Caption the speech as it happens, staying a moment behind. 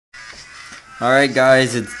Alright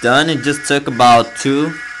guys, it's done. It just took about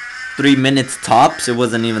 2-3 minutes tops. It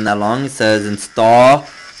wasn't even that long. It says install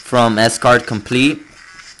from S card complete.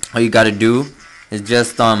 All you gotta do is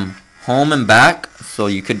just home and back. So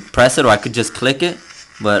you could press it or I could just click it,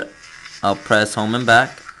 but I'll press home and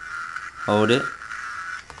back, hold it,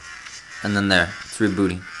 and then there, it's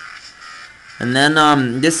rebooting. And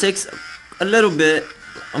then this takes a little bit,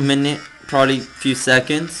 a minute, probably a few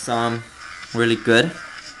seconds. Really good.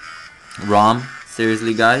 ROM,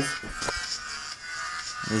 seriously guys.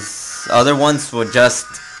 This other ones will just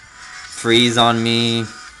freeze on me.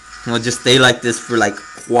 Will just stay like this for like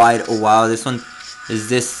quite a while. This one is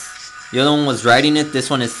the other one was writing it. This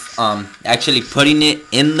one is actually putting it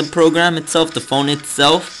in the program itself, the phone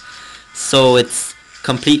itself. So it's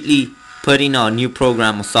completely putting a new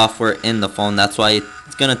program or software in the phone. That's why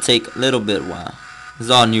it's gonna take a little bit while. This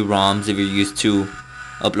is all new ROMs. If you're used to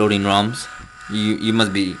uploading ROMs, you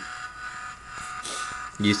must be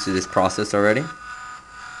used to this process already.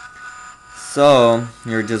 So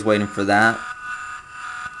you're just waiting for that,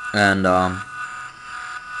 and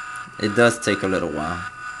it does take a little while.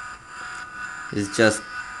 It's just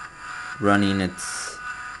running its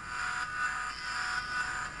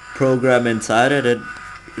program inside it.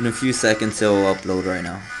 In a few seconds it will upload right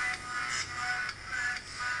now.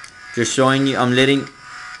 Just showing you, I'm leaving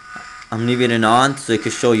it on so it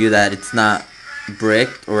can show you that it's not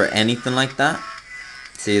bricked or anything like that.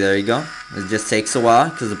 See, there you go. It just takes a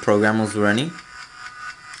while because the program was running.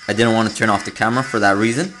 I didn't want to turn off the camera for that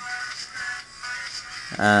reason.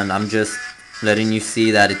 And I'm just letting you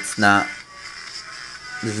see that it's not,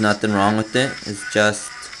 there's nothing wrong with it. It's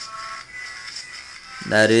just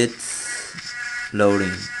that it's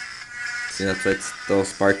loading. See, that's why it's still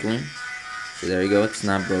sparkling. See, there you go. It's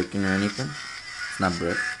not broken or anything. It's not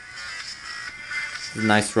brick. It's a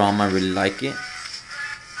nice ROM. I really like it.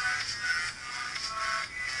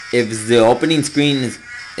 If the opening screen is,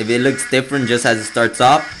 if it looks different just as it starts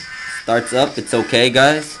up, it's okay,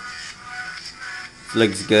 guys. It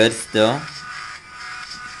looks good still.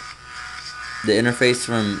 The interface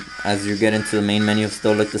from as you get into the main menu will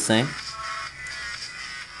still look the same.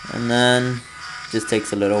 And then just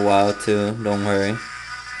takes a little while too, don't worry.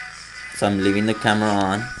 So I'm leaving the camera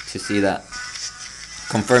on to see that,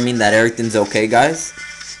 confirming that everything's okay, guys.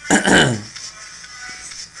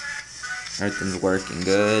 Everything's working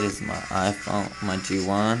good. It's my iPhone, my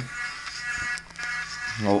G1.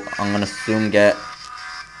 Oh, I'm gonna soon get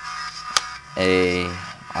a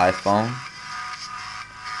iPhone.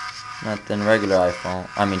 Not the regular iPhone.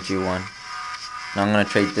 I mean G1. Now I'm gonna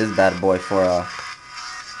trade this bad boy for a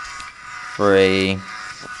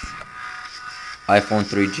iPhone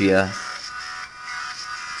 3GS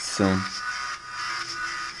soon.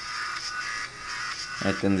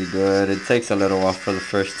 Everything's good. It takes a little while for the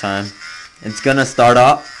first time. It's gonna start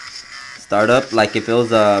up like if it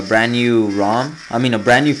was a brand new ROM. I mean a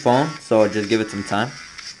brand new phone. So just give it some time.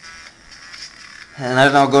 And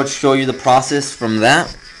then I'll go show you the process from that.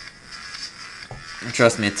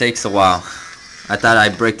 Trust me, it takes a while. I thought I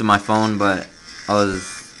bricked my phone, but I was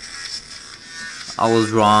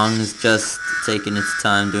wrong. It's just taking its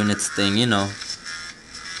time, doing its thing, you know.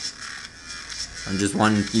 I just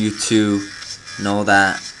wanting you to know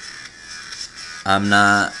that I'm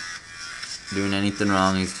not doing anything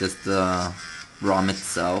wrong. It's just the ROM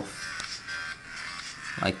itself.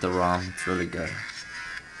 Like the ROM, it's really good.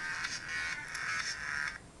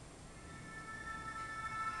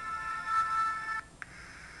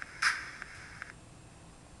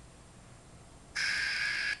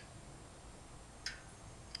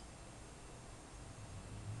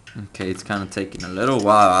 Okay, it's kind of taking a little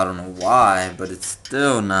while. I don't know why, but it's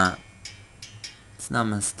still not. It's not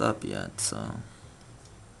messed up yet, so.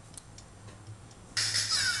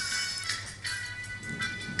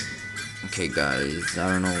 Okay, guys, I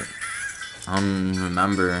don't know. I don't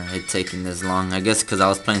remember it taking this long. I guess because I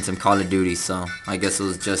was playing some Call of Duty, so I guess it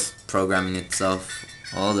was just programming itself.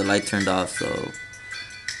 Oh, the light turned off, so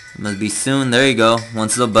it must be soon. There you go.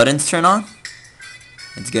 Once the buttons turn on,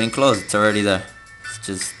 it's getting close. It's already there. It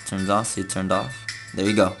just turns off. See, it turned off. There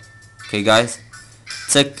you go. Okay, guys.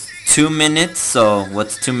 It took 2 minutes. So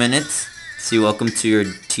what's 2 minutes? See, welcome to your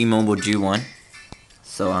T-Mobile G1.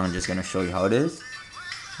 So I'm just gonna show you how it is.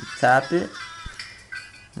 You tap it.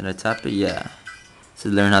 Did I tap it? Yeah. So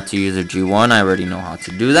learn how to use a G1. I already know how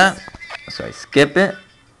to do that. So I skip it.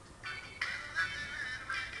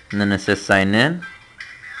 And then it says sign in.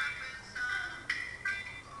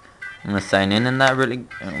 I'm gonna sign in that really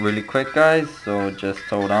quick, guys. So just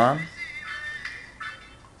hold on.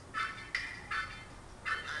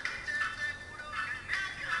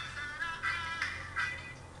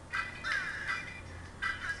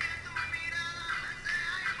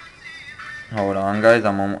 Hold on, guys.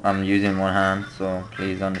 I'm using one hand, so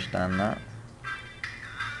please understand that.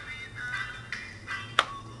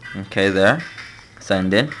 Okay, there.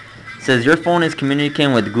 Signed in. It says your phone is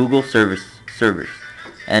communicating with Google servers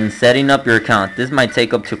and setting up your account. This might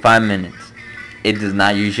take up to 5 minutes. It does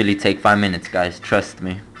not usually take 5 minutes, guys. Trust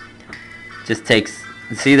me. Just takes.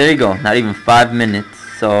 See, there you go. Not even 5 minutes.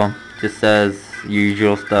 So just says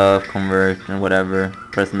usual stuff, convert and whatever.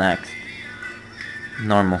 Press next.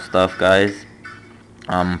 Normal stuff, guys.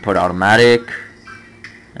 Put automatic,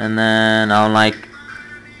 and then I don't like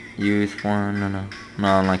use form. No,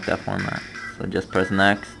 I don't like that format. So just press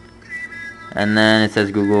next, and then it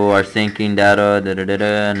says Google are syncing data,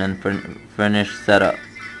 and then finish setup.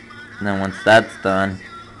 And then once that's done,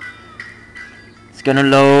 it's gonna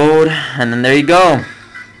load, and then there you go.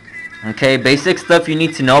 Okay, basic stuff you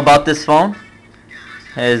need to know about this phone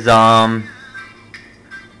is the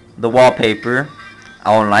wallpaper.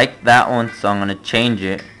 I don't like that one, so I'm gonna change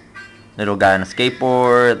it. Little guy on a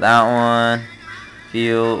skateboard, that one.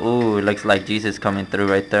 Feel, ooh, it looks like Jesus coming through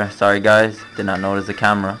right there. Sorry guys, did not notice the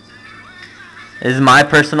camera. This is my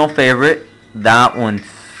personal favorite. That one's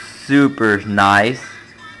super nice,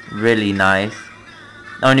 really nice.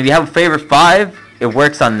 Now, and if you have a favorite 5, it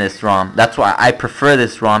works on this ROM. That's why I prefer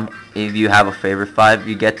this ROM. If you have a favorite 5,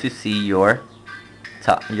 you get to see your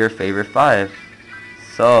favorite 5.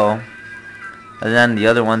 So. And then the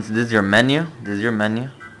other ones, this is your menu.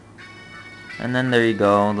 And then there you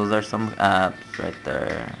go. Those are some apps right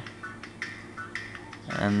there.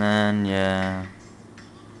 And then, yeah.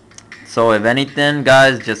 So if anything,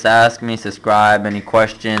 guys, just ask me, subscribe, any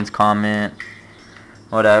questions, comment,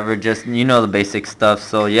 whatever. Just, you know the basic stuff.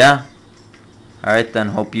 So, yeah. Alright, then.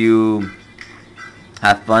 Hope you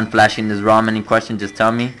have fun flashing this ROM. Any questions, just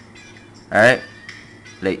tell me. Alright.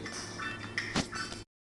 Late.